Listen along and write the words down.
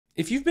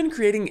If you've been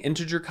creating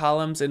integer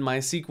columns in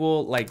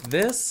MySQL like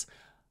this,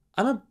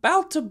 I'm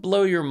about to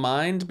blow your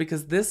mind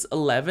because this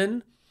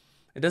 11,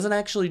 it doesn't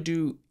actually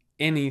do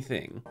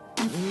anything.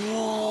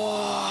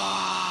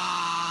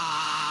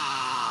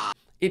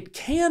 It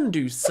can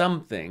do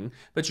something,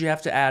 but you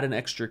have to add an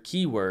extra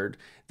keyword.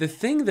 The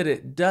thing that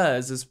it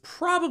does is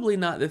probably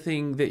not the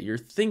thing that you're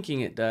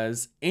thinking it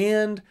does,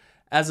 and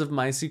as of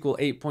MySQL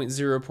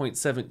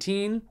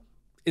 8.0.17,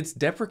 it's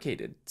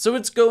deprecated. So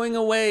it's going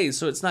away,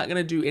 so it's not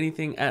gonna do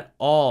anything at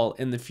all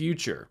in the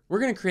future. We're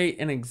gonna create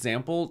an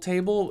example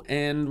table,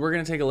 and we're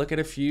gonna take a look at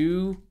a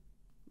few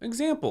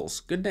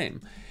examples. Good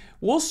name.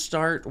 We'll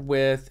start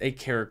with a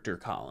character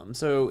column.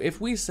 So if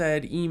we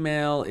said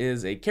email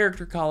is a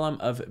character column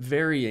of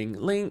varying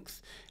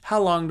length,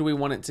 how long do we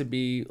want it to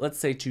be? Let's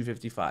say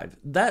 255.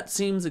 That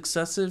seems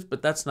excessive,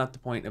 but that's not the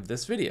point of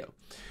this video.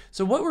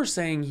 So what we're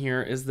saying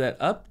here is that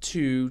up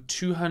to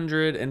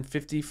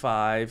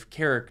 255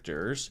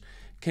 characters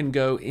can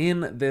go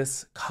in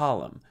this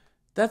column.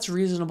 That's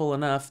reasonable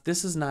enough.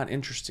 This is not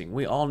interesting.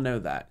 We all know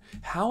that.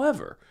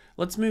 However,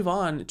 let's move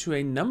on to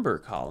a number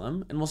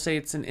column, and we'll say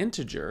it's an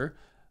integer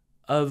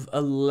of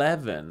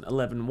 11.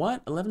 11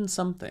 what? 11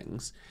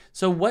 somethings.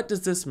 So what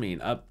does this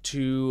mean? Up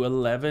to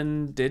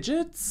 11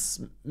 digits?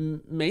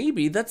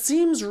 Maybe. That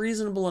seems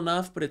reasonable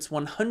enough, but it's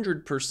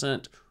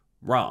 100%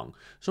 wrong.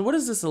 So what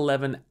does this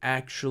 11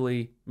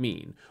 actually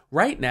mean?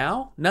 Right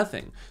now,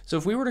 nothing. So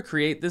if we were to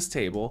create this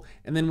table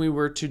and then we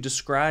were to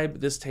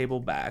describe this table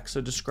back, so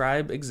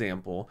describe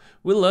example,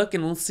 we'll look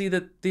and we'll see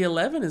that the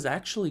 11 is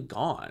actually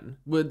gone.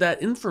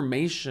 That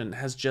information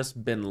has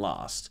just been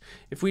lost.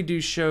 If we do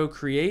show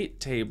create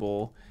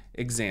table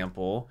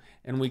example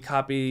and we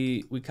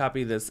copy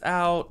this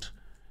out,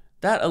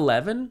 that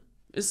 11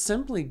 is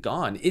simply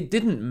gone. It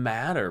didn't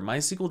matter.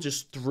 MySQL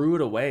just threw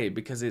it away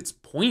because it's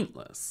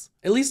pointless.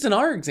 At least in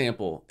our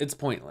example, it's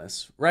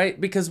pointless, right?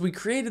 Because we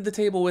created the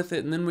table with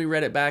it and then we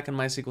read it back and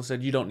MySQL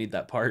said, you don't need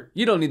that part.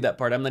 You don't need that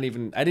part. I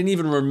didn't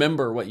even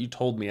remember what you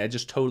told me. I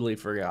just totally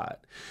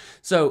forgot.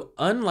 So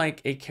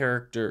unlike a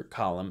character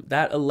column,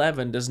 that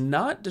 11 does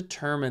not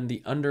determine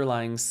the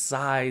underlying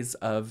size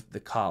of the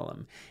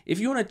column.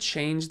 If you want to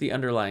change the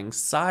underlying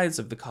size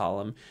of the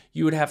column,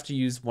 you would have to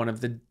use one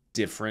of the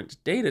different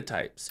data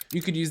types.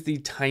 You could use the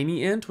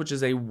tiny int, which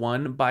is a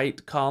 1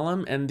 byte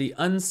column, and the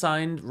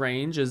unsigned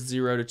range is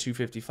 0 to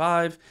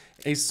 255.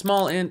 A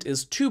small int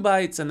is 2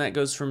 bytes, and that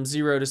goes from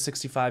 0 to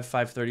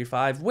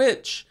 65,535,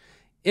 which,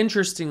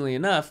 interestingly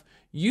enough,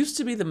 used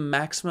to be the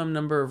maximum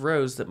number of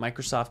rows that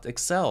Microsoft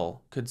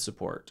Excel could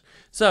support.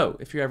 So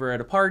if you're ever at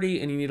a party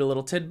and you need a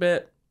little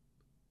tidbit,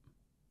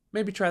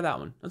 maybe try that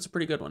one. That's a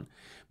pretty good one.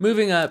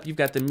 Moving up, you've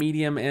got the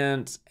medium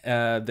int,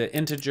 the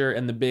integer,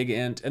 and the big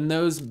int, and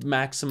those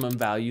maximum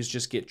values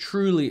just get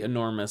truly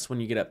enormous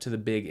when you get up to the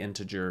big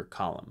integer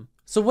column.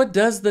 So what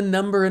does the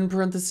number in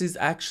parentheses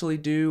actually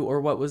do, or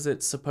what was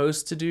it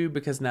supposed to do?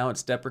 Because now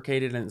it's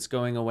deprecated and it's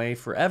going away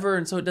forever,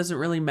 and so it doesn't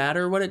really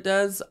matter what it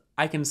does.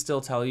 I can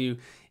still tell you,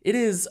 it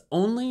is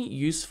only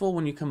useful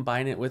when you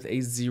combine it with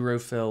a zero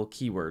fill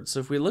keyword. So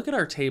if we look at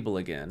our table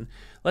again,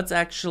 let's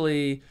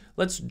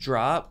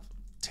drop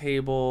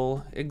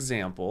table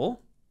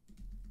example.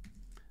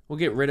 We'll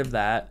get rid of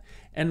that.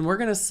 And we're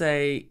gonna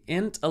say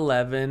int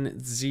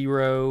 11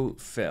 zero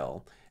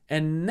fill.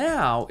 And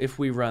now if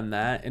we run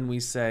that and we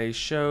say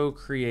show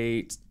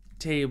create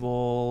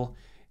table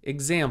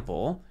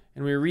example,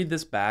 and we read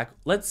this back,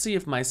 let's see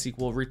if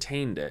MySQL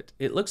retained it.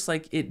 It looks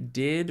like it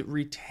did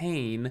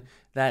retain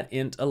that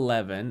int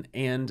 11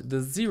 and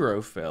the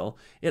zero fill.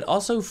 It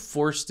also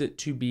forced it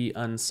to be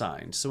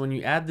unsigned. So when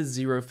you add the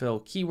zero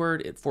fill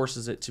keyword, it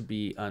forces it to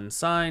be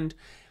unsigned.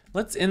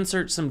 Let's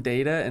insert some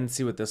data and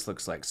see what this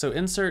looks like. So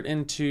insert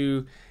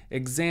into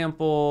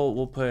example,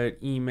 we'll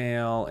put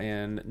email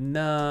and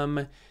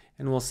num,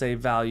 and we'll say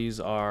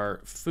values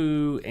are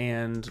foo,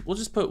 and we'll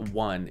just put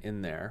 1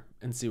 in there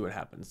and see what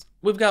happens.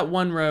 We've got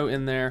 1 row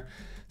in there,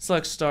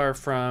 select star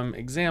from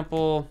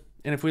example,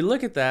 and if we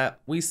look at that,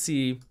 we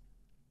see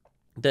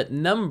that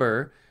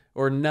number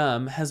or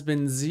num has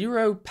been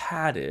 0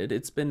 padded.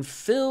 It's been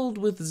filled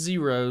with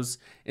zeros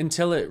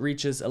until it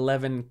reaches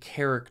 11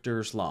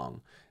 characters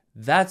long.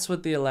 That's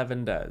what the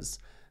 11 does.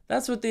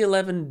 That's what the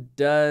 11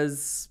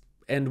 does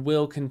and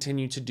will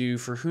continue to do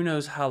for who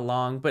knows how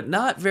long, but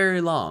not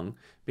very long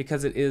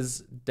because it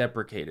is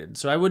deprecated.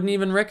 So I wouldn't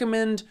even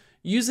recommend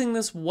using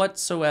this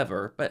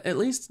whatsoever, but at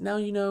least now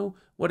you know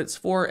what it's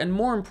for, and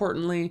more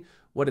importantly,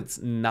 what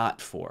it's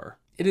not for.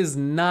 It is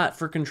not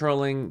for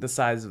controlling the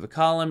size of the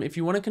column. If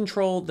you want to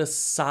control the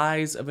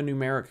size of a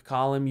numeric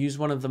column, use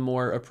one of the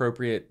more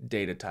appropriate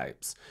data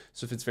types.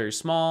 So if it's very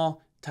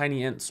small,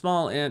 tiny int,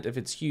 small int. If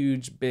it's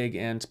huge, big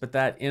int. But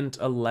that int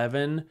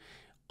 11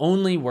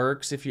 only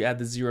works if you add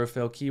the zero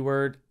fill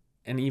keyword,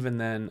 and even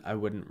then I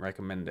wouldn't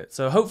recommend it.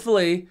 So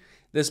hopefully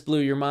this blew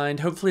your mind.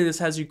 Hopefully this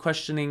has you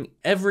questioning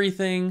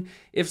everything.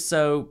 If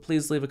so,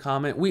 please leave a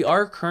comment. We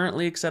are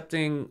currently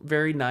accepting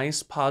very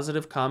nice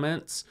positive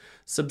comments,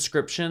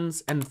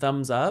 subscriptions, and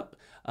thumbs up.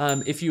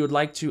 If you would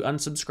like to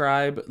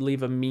unsubscribe,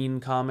 leave a mean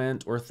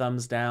comment or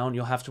thumbs down.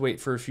 You'll have to wait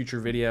for a future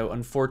video.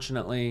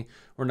 Unfortunately,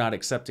 we're not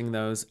accepting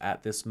those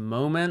at this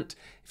moment.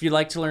 If you'd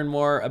like to learn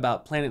more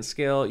about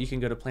PlanetScale, you can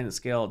go to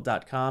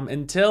planetscale.com.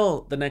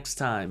 Until the next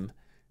time,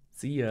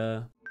 see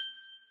ya.